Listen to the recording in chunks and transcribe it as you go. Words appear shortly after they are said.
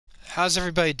How's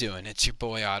everybody doing? It's your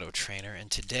boy Auto Trainer,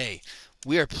 and today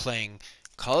we are playing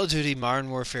Call of Duty Modern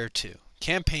Warfare 2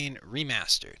 Campaign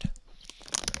Remastered.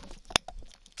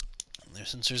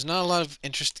 Since there's not a lot of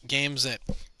interesting games that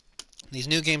these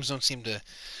new games don't seem to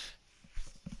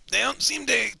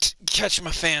catch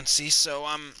my fancy, so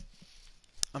I'm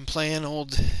playing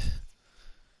old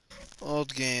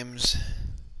games.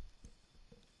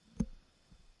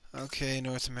 Okay,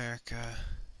 North America.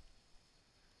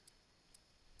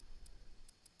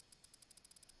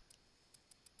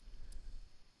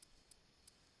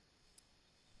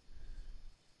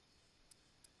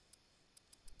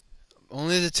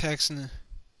 Only the text and the...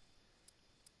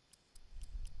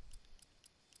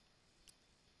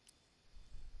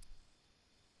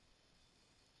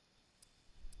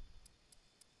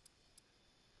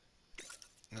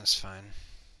 That's fine.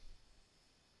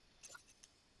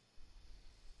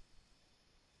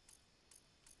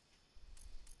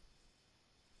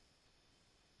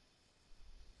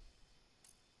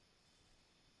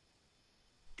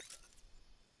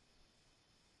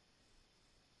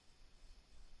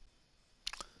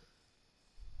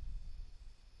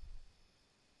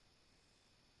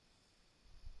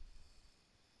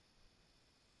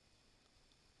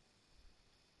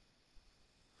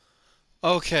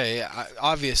 Okay,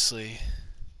 obviously.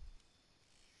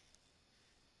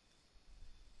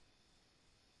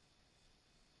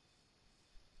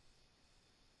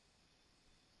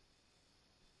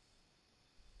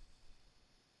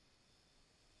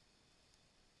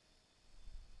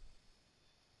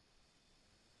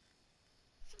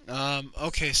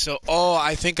 Okay, so,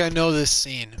 I think I know this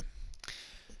scene.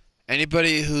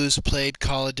 Anybody who's played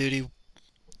Call of Duty,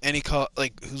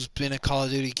 who's been a Call of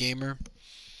Duty gamer,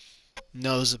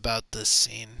 knows about this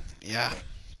scene. Yeah.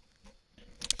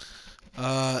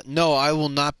 No, I will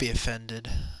not be offended.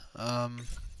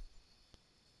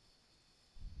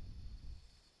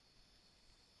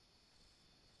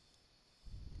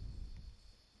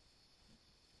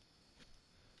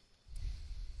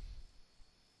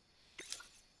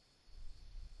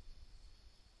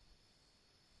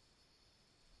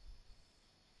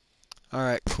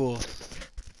 Alright, cool.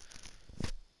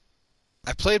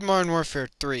 I played Modern Warfare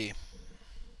 3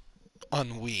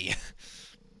 on Wii.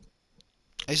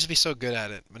 I used to be so good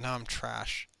at it, but now I'm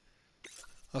trash.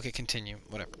 Okay, continue.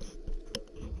 Whatever.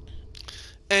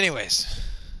 Anyways.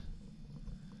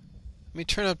 Let me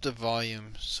turn up the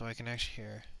volume so I can actually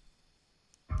hear.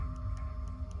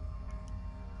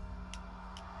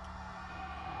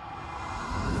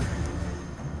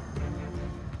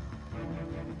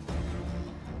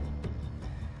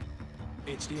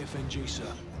 It's the FNG, sir.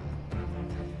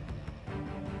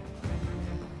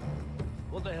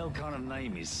 What the hell kind of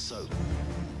name is Soap?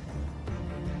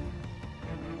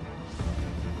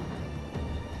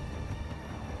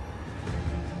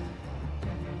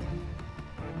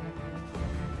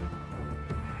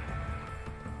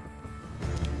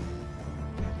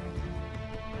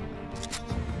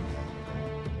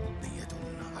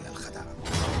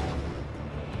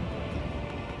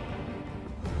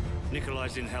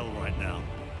 Nikolai's in hell right now.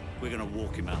 We're gonna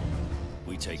walk him out.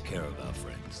 We take care of our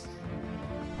friends.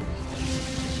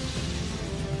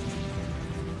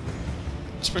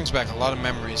 This brings back a lot of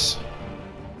memories.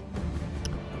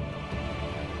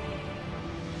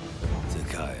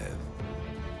 Zakayev.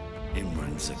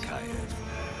 Imran Zakayev.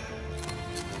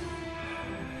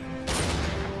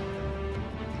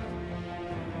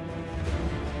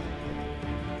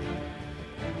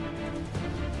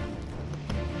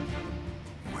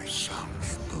 My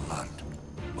son's blood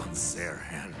on their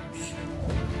hands.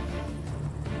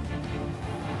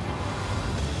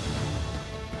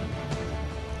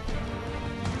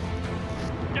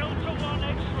 Delta 1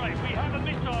 X-ray, we have a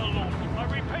missile launch. I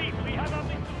repeat, we have a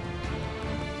missile.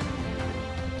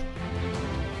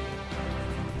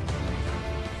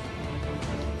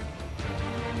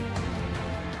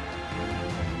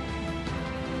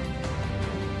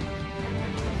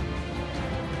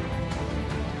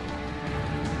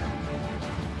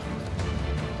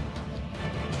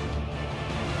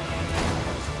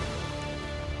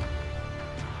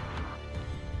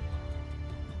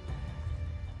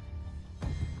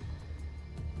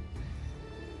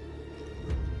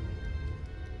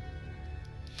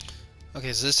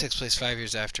 Okay, so this takes place 5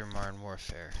 years after Modern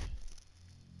Warfare.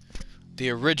 The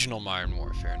original Modern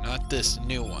Warfare, not this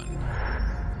new one.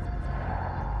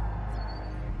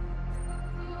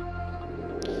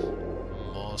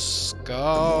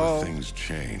 Moscow. The more things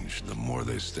change, the more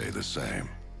they stay the same.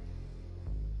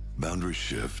 Boundaries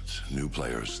shift, new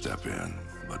players step in,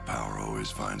 but power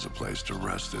always finds a place to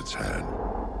rest its head.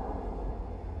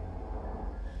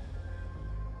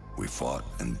 We fought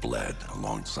and bled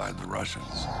alongside the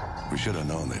Russians. We should have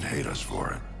known they'd hate us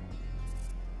for it.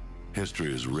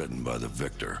 History is written by the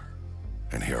victor,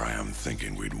 and here I am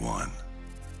thinking we'd won.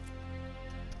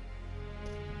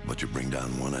 But you bring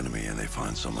down one enemy and they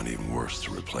find someone even worse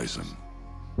to replace him.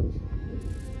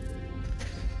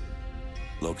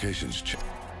 Locations change.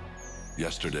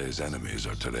 Yesterday's enemies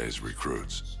are today's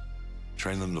recruits.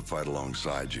 Train them to fight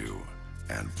alongside you,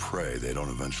 and pray they don't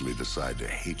eventually decide to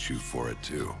hate you for it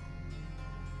too.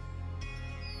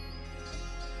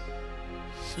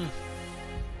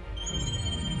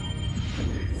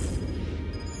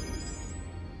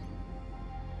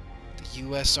 The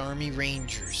U.S. Army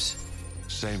Rangers.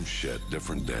 Same shit,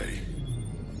 different day.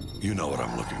 You know what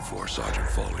I'm looking for, Sergeant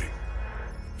Foley.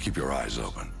 Keep your eyes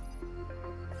open.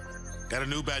 Got a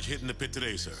new batch hitting the pit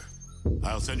today, sir.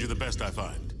 I'll send you the best I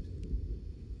find.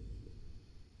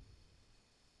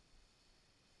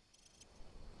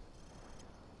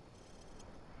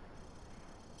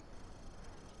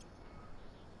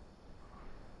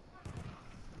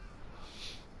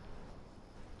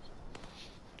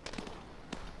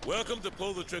 Welcome to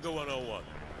Pull the Trigger 101.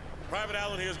 Private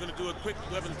Allen here is going to do a quick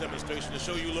weapons demonstration to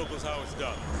show you locals how it's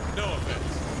done. No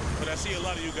offense, but I see a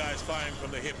lot of you guys firing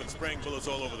from the hip and spraying bullets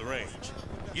all over the range.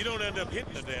 You don't end up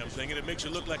hitting the damn thing and it makes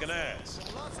you look like an ass.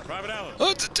 Private Allen,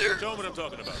 show them what I'm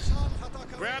talking about.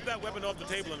 Grab that weapon off the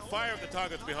table and fire at the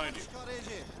targets behind you.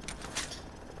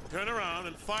 Turn around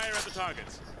and fire at the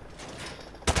targets.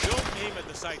 Don't aim at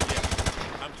the sight yet.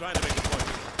 I'm trying to make a point.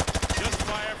 Just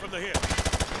fire from the hip.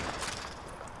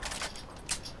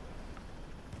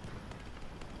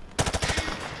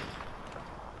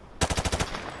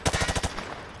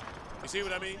 See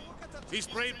what I mean? He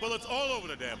sprayed bullets all over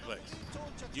the damn place.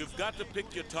 You've got to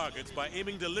pick your targets by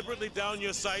aiming deliberately down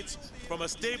your sights from a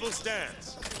stable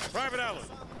stance. Private Allen,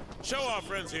 show our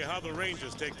friends here how the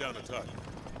Rangers take down a target.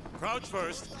 Crouch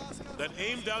first, then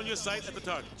aim down your sight at the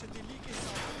target.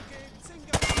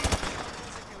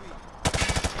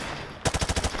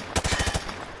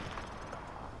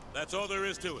 That's all there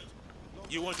is to it.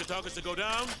 You want your targets to go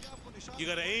down? You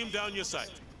gotta aim down your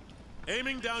sight.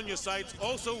 Aiming down your sights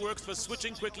also works for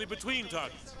switching quickly between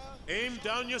targets. Aim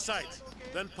down your sights,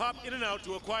 then pop in and out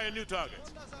to acquire new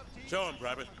targets. Show him,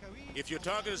 Private. If your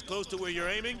target is close to where you're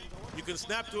aiming, you can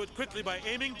snap to it quickly by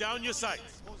aiming down your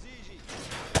sights.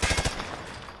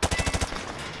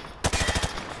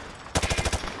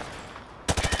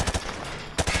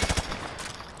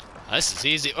 This is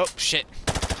easy. Oh, shit.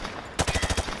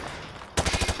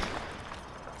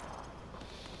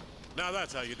 Now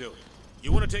that's how you do it.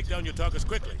 You want to take down your targets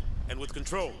quickly and with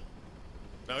control.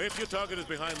 Now, if your target is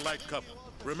behind light cover,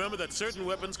 remember that certain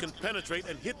weapons can penetrate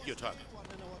and hit your target.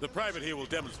 The private here will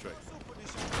demonstrate.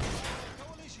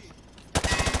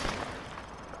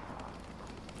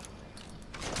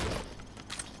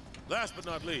 Last but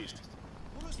not least,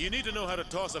 you need to know how to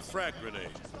toss a frag grenade.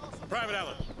 Private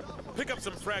Allen, pick up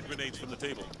some frag grenades from the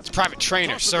table. It's private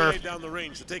trainer, Toss the sir. grenade down the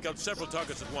range to take out several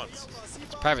targets at once.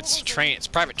 It's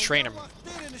private trainer.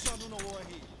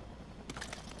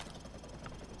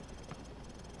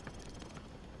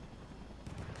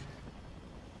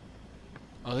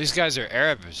 Oh, these guys are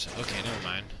Arabs. Okay, never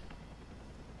mind.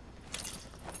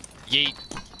 Yeet.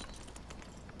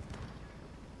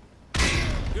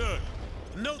 Good.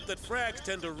 Note that frags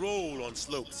tend to roll on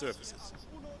sloped surfaces.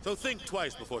 So think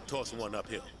twice before tossing one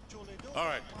uphill. All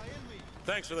right.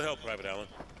 Thanks for the help, Private Allen.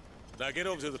 Now get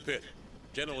over to the pit.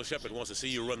 General Shepard wants to see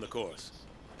you run the course.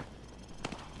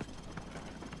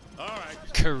 All right.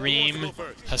 Kareem,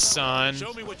 Hassan,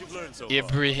 Show me what you've learned so far.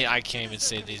 Ibrahim. I can't even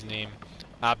say these names.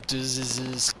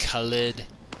 Abdulaziz Khalid.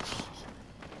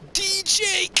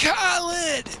 DJ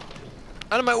Khalid!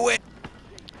 Out of my way.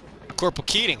 Corporal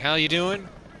Keating, how you doing?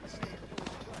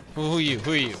 Who are you?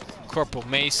 Who are you? Corporal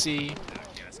Macy,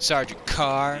 Sergeant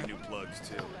Carr,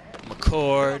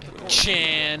 McCord,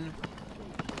 Chan,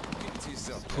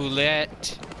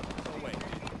 Poulette,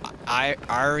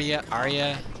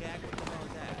 Arya,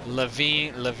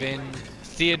 Levin,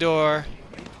 Theodore,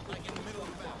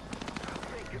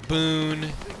 Boone,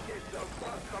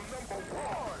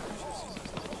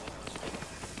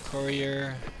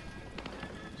 Courier,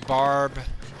 Barb,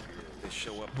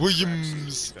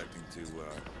 Williams,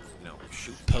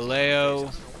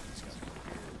 Paleo.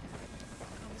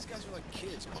 These guys are like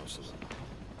kids, most of them.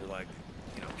 They're like,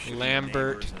 you know, shooting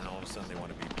Lambert, neighbors, and then all of a sudden they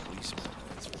want to be policemen.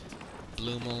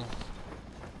 Blumel,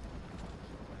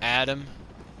 Adam,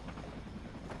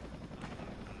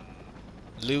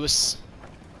 Lewis.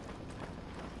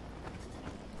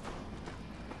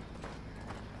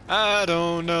 I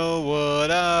don't know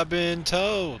what I've been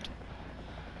told.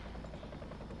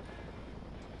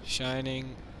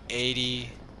 Shining, 80,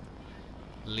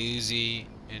 Lucy,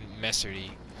 and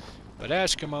Messerty. But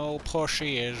Eskimo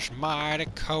Pussy is mighty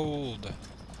cold.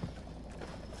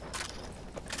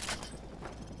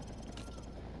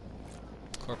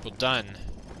 Corporal Dunn.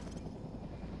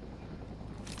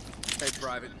 Hey,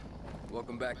 Private.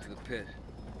 Welcome back to the pit.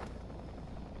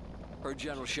 Heard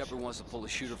General Shepard wants to pull a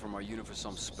shooter from our unit for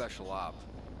some special op.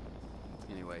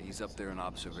 Anyway, he's up there in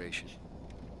observation.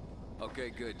 Okay,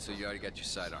 good. So you already got your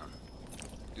sidearm.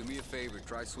 Do me a favor,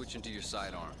 try switching to your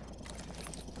sidearm.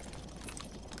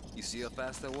 You see how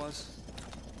fast that was?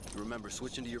 Remember,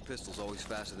 switching to your pistol's always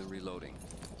faster than reloading.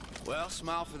 Well,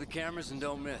 smile for the cameras and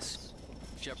don't miss.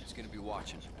 Shepard's gonna be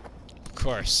watching. Of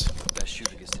course. Best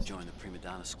shooter gets to join the Prima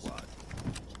Donna squad,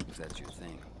 if that's your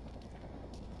thing.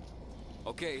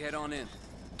 Okay, head on in.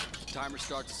 Timer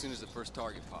starts as soon as the first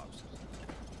target pops.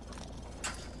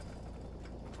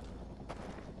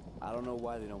 I don't know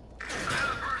why they don't...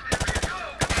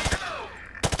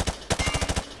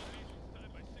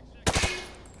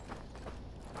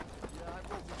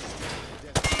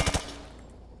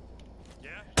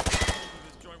 Yeah?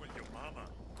 This joint with your mama.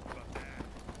 Fuck that.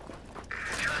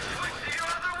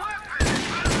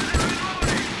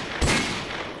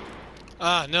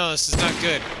 Ah, no, this is not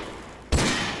good.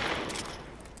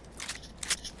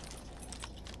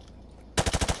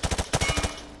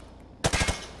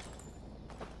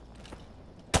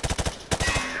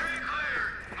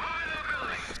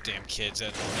 Damn kids,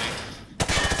 that thing.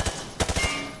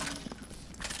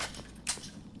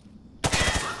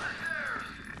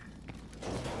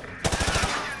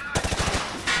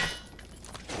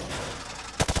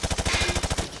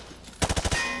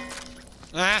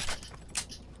 Ah!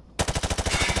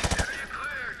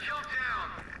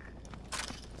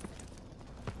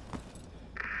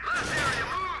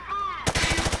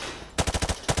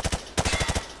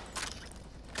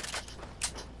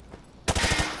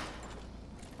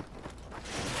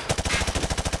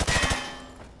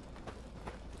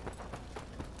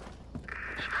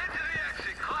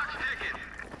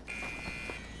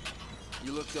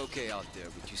 You looked okay out there,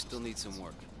 but you still need some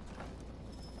work.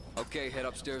 Okay, head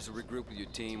upstairs to regroup with your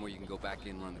team, or you can go back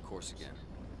in and run the course again.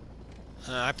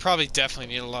 I probably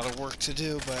definitely need a lot of work to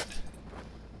do, but...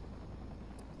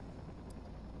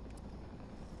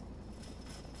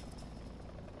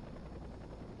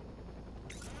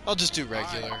 I'll just do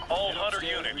regular. All Hunter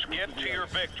units, get to your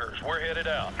victors. We're headed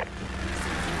out.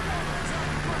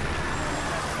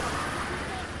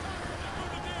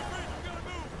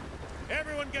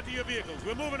 Everyone get to your vehicles.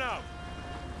 We're moving out.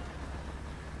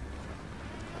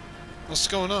 What's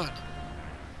going on?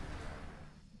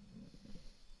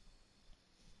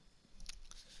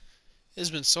 It's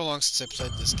been so long since I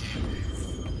played this game.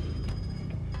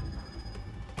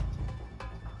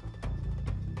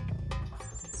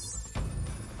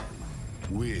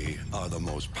 We are the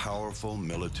most powerful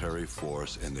military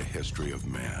force in the history of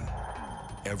man.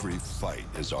 Every fight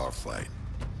is our fight.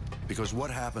 Because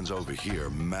what happens over here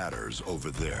matters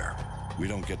over there. We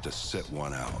don't get to sit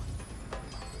one out.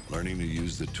 Learning to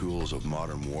use the tools of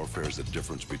modern warfare is the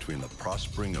difference between the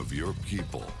prospering of your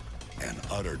people and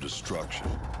utter destruction.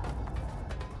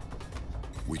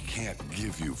 We can't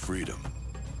give you freedom,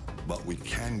 but we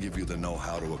can give you the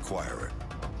know-how to acquire it.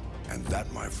 And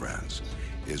that, my friends,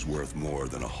 is worth more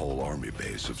than a whole army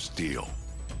base of steel.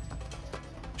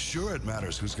 Sure, it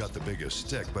matters who's got the biggest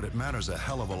stick, but it matters a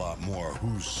hell of a lot more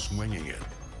who's swinging it.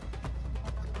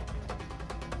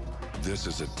 This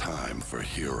is a time for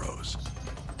heroes,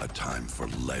 a time for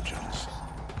legends.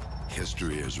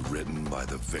 History is written by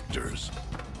the victors.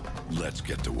 Let's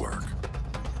get to work.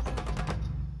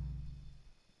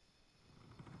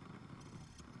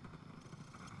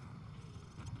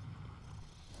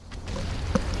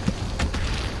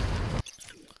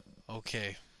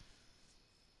 Okay.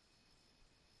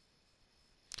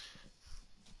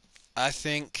 I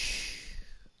think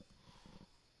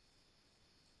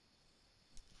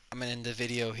I'm gonna end the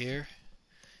video here.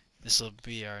 This will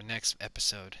be our next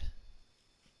episode.